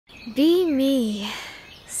Be me.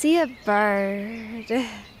 See a bird.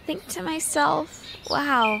 Think to myself,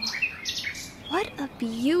 wow, what a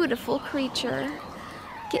beautiful creature.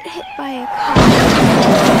 Get hit by a car.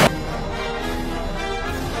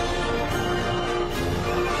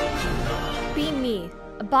 Be me,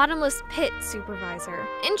 a bottomless pit supervisor,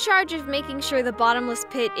 in charge of making sure the bottomless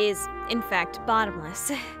pit is, in fact,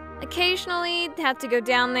 bottomless. Occasionally, have to go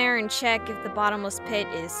down there and check if the bottomless pit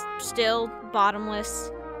is still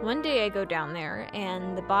bottomless. One day I go down there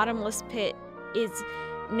and the bottomless pit is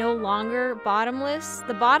no longer bottomless.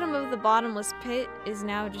 The bottom of the bottomless pit is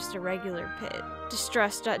now just a regular pit.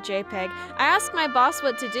 Distress.jpg. I ask my boss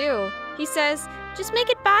what to do. He says, just make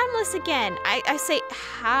it bottomless again. I say,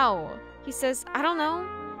 how? He says, I don't know.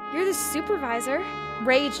 You're the supervisor.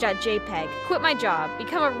 Rage.jpg. Quit my job.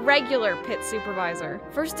 Become a regular pit supervisor.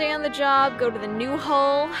 First day on the job, go to the new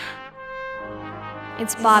hole.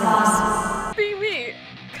 It's bottomless. Be me,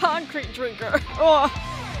 concrete drinker. Oh,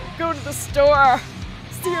 go to the store.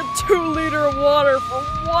 See a 2-liter of water for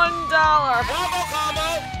 $1.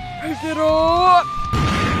 Pick it up.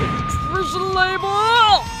 Nutrition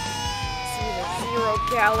label. See the 0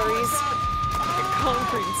 calories. Get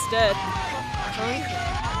concrete instead. Concrete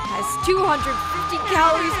has 250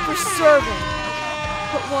 calories per serving.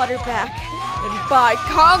 Put water back and buy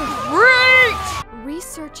concrete!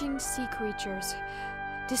 Researching sea creatures.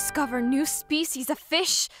 Discover new species of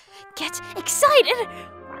fish. Get excited!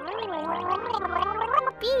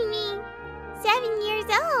 Be me, 7 years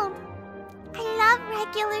old. I love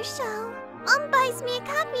Regular Show. Mom buys me a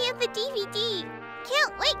copy of the DVD.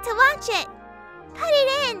 Can't wait to watch it. Put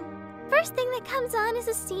it in. First thing that comes on is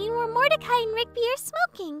a scene where Mordecai and Rigby are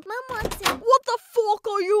smoking. Mom walks in. What the fuck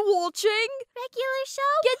are you watching? Regular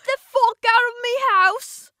Show? Get the fuck out of me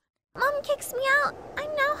house! Mom kicks me out.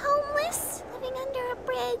 I'm now homeless, living under a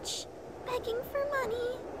bridge, begging for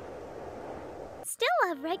money.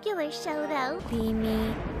 Still a Regular Show, though. Be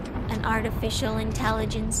me, an artificial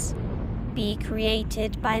intelligence. Be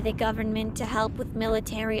created by the government to help with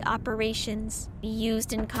military operations. Be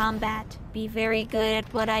used in combat. Be very good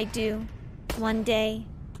at what I do. One day,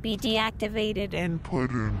 be deactivated and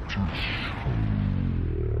put into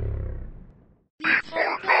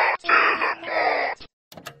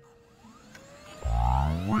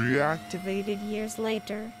reactivated years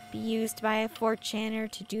later. Be used by a 4chaner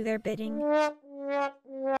to do their bidding.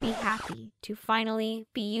 Be happy to finally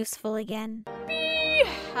be useful again. Be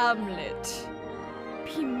Hamlet.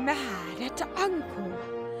 Be mad at Uncle.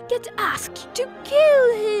 Get asked to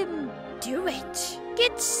kill him. Do it.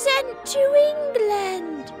 Get sent to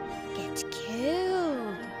England. Get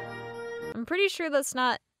killed. I'm pretty sure that's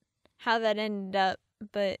not how that ended up,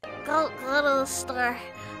 but... Go to the store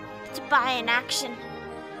to buy an action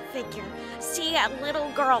figure. See a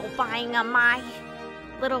little girl buying a My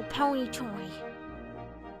Little Pony toy.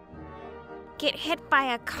 Get hit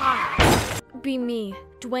by a car. Be me,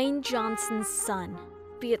 Dwayne Johnson's son.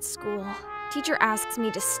 Be at school. Teacher asks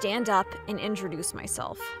me to stand up and introduce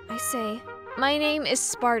myself. I say, my name is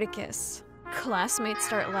Spartacus. Classmates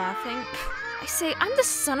start laughing. I say, I'm the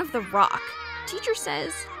son of the Rock. Teacher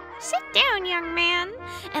says, sit down, young man.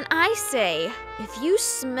 And I say, if you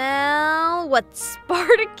smell what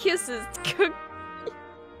Spartacus is cooking...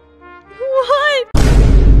 What?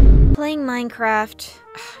 Playing Minecraft.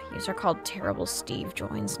 User called Terrible Steve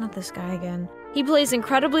joins, not this guy again. He plays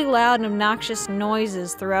incredibly loud and obnoxious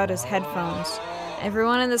noises throughout his headphones.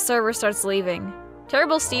 Everyone in the server starts leaving.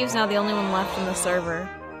 Terrible Steve's now the only one left in the server.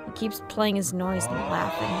 He keeps playing his noise and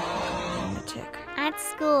laughing like a lunatic. At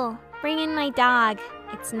school, bring in my dog.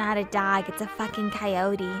 It's not a dog, it's a fucking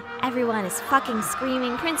coyote. Everyone is fucking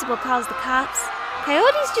screaming. Principal calls the cops.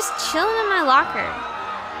 Coyote's just chilling in my locker.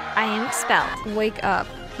 I am expelled. Wake up.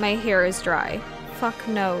 My hair is dry. Fuck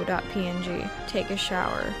no.png. Take a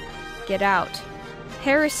shower. Get out.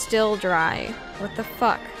 Hair is still dry. What the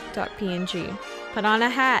fuck.png. Put on a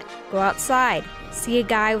hat. Go outside. See a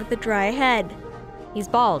guy with a dry head. He's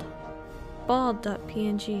bald.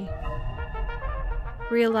 Bald.png.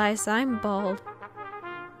 Realize I'm bald.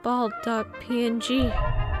 Bald.png.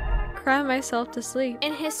 Cry myself to sleep.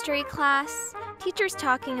 In history class, teacher's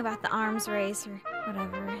talking about the arms race or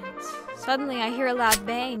whatever. Suddenly I hear a loud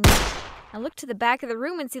bang. I look to the back of the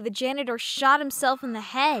room and see the janitor shot himself in the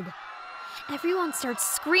head. Everyone starts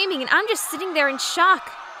screaming and I'm just sitting there in shock.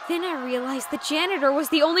 Then I realize the janitor was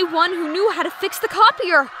the only one who knew how to fix the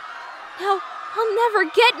copier. Now, I'll never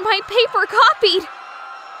get my paper copied.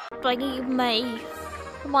 Believe me,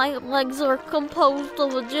 my legs are composed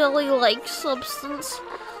of a jelly-like substance.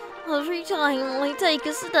 Every time I take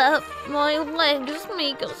a step, my legs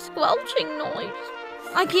make a squelching noise.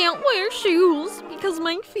 I can't wear shoes because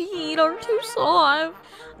my feet are too soft.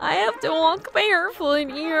 I have to walk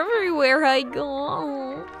barefoot everywhere I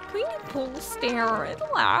go. People stare and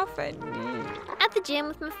laugh at me. At the gym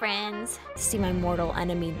with my friends. See my mortal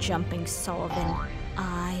enemy jumping Sullivan.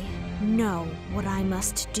 I know what I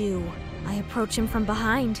must do. I approach him from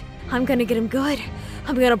behind. I'm gonna get him good.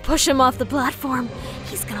 I'm gonna push him off the platform.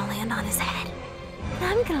 He's gonna land on his head. And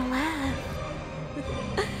I'm gonna laugh.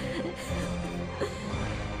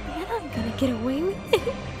 And I'm gonna get away with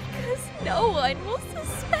it. Because no one will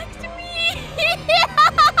suspect me.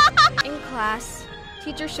 In class,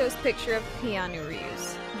 teacher shows picture of Keanu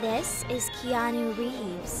Reeves. This is Keanu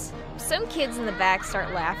Reeves. Some kids in the back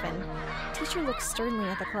start laughing. Teacher looks sternly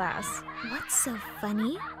at the class. What's so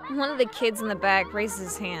funny? One of the kids in the back raises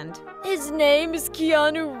his hand. His name is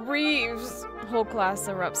Keanu Reeves. The whole class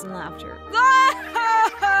erupts in laughter.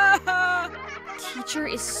 Teacher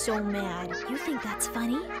is so mad. You think that's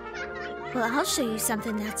funny? Well, I'll show you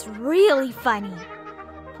something that's really funny.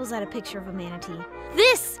 Pulls out a picture of a manatee.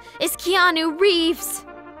 This is Keanu Reeves!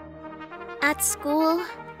 At school,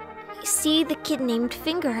 you see the kid named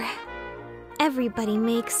Finger. Everybody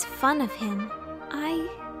makes fun of him. I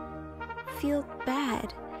feel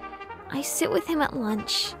bad. I sit with him at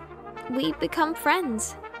lunch. We become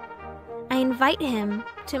friends. I invite him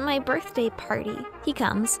to my birthday party. He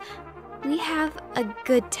comes. We have a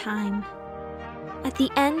good time. At the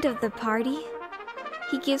end of the party,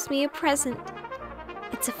 he gives me a present.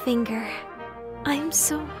 It's a finger. I'm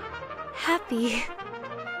so happy.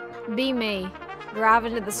 Be me.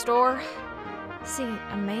 Driving to the store. See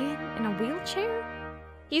a man in a wheelchair?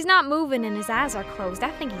 He's not moving and his eyes are closed. I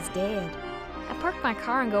think he's dead. I park my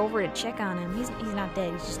car and go over to check on him. He's not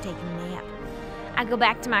dead, he's just taking a nap. I go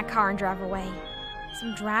back to my car and drive away. As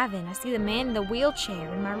I'm driving, I see the man in the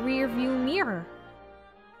wheelchair in my rear view mirror.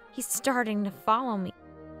 He's starting to follow me.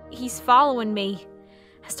 He's following me.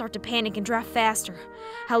 I start to panic and drive faster.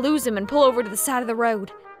 I lose him and pull over to the side of the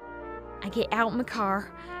road. I get out in my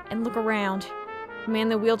car and look around. The man in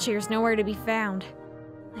the wheelchair is nowhere to be found.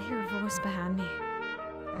 I hear a voice behind me.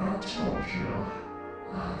 I told you,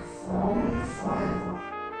 I'm falling forever.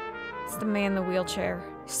 It's the man in the wheelchair.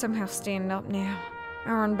 He's somehow standing up now.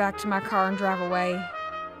 I run back to my car and drive away.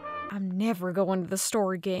 I'm never going to the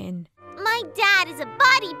store again. My dad is a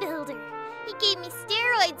bodybuilder. He gave me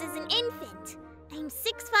steroids as an infant. I'm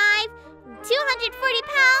 6'5", 240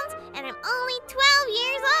 pounds, and I'm only 12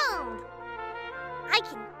 years old. I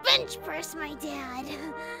can bench press my dad.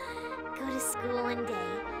 Go to school one day.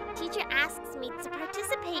 Teacher asks me to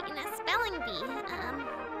participate in a spelling bee.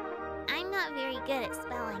 I'm not very good at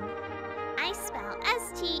spelling. I spell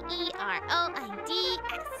S-T-E-R-O-I-D-S.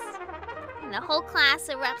 And the whole class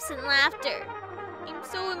erupts in laughter. I'm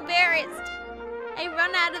so embarrassed. I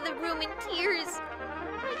run out of the room in tears.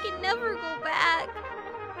 I can never go back.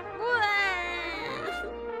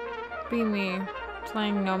 Be me,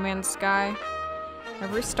 playing No Man's Sky.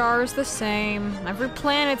 Every star is the same. Every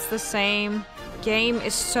planet's the same. Game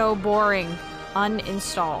is so boring.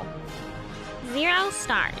 Uninstall. 0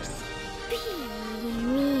 stars. Be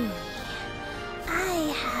me.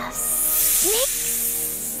 I have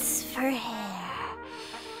snakes for hair.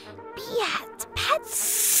 Be at pet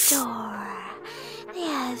store. They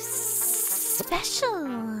have special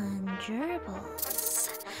gerbils.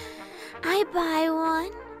 I buy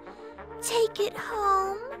one, take it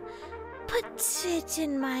home, put it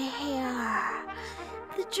in my hair.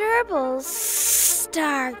 The gerbils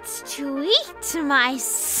start to eat my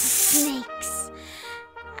snakes.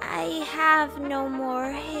 I have no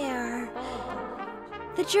more hair.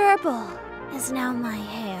 The gerbil is now my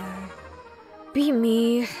hair. Be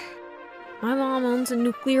me. My mom owns a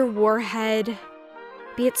nuclear warhead.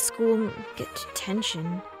 Be at school, get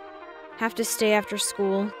detention. Have to stay after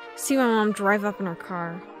school. See my mom drive up in her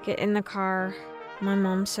car. Get in the car. My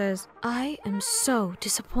mom says, I am so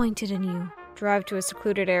disappointed in you. Drive to a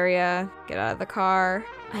secluded area. Get out of the car.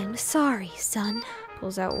 I'm sorry, son.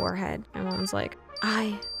 Pulls out warhead. My mom's like,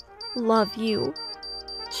 I love you.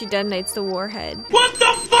 She detonates the warhead. What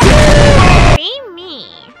the fuck? Be me.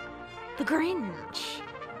 The Grinch.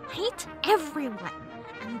 Hate everyone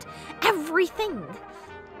and everything.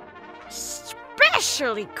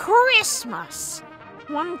 Especially Christmas.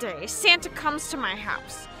 One day, Santa comes to my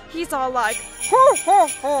house. He's all like, ho, ho,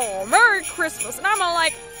 ho, Merry Christmas. And I'm all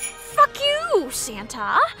like, fuck you,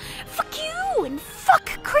 Santa. Fuck you and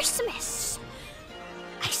fuck Christmas.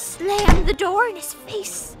 I slammed the door in his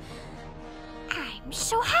face. I'm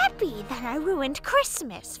so happy that I ruined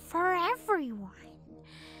Christmas for everyone.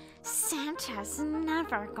 Santa's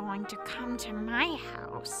never going to come to my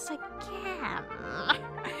house again.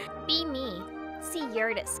 Be me. see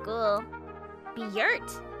Yurt at school. Be Yurt?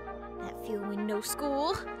 That feel with no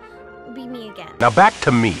school. Be me again. Now back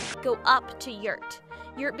to me. Go up to Yurt.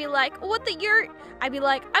 Yurt be like, what the Yurt? I be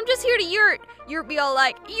like, I'm just here to Yurt. Yurt be all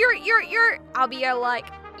like, Yurt, Yurt, Yurt. I'll be all like,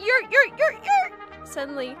 Yurt, Yurt, Yurt, Yurt.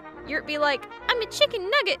 Suddenly, Yurt be like, I'm a chicken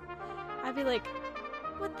nugget. I be like,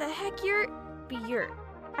 what the heck, Yurt? Be Yurt.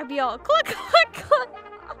 I be all cluck, cluck,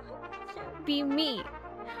 cluck. Be me.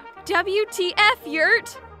 WTF,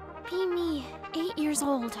 Yurt? Be me, 8 years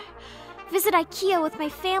old. Visit IKEA with my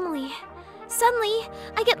family. Suddenly,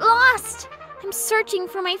 I get lost. I'm searching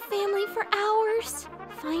for my family for hours.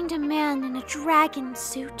 Find a man in a dragon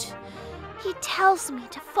suit. He tells me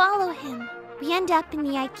to follow him. We end up in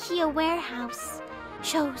the IKEA warehouse.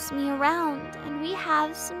 Shows me around, and we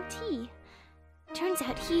have some tea. Turns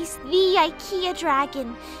out he's the IKEA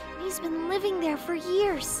dragon, and he's been living there for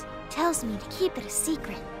years. Tells me to keep it a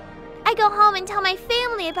secret. I go home and tell my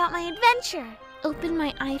family about my adventure. Open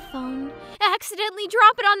my iPhone. Accidentally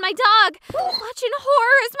drop it on my dog. Watch in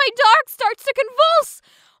horror as my dog starts to convulse.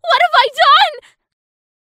 What have I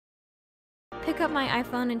done? Pick up my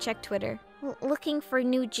iPhone and check Twitter. Looking for a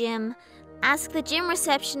new gym. Ask the gym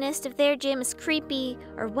receptionist if their gym is creepy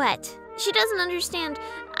or what. She doesn't understand.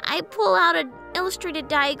 I pull out an illustrated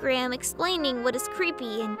diagram explaining what is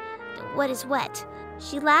creepy and what is what.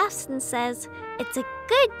 She laughs and says, "It's a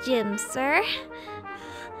good gym, sir.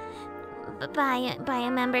 Buy a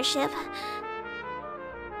membership.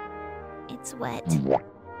 It's wet."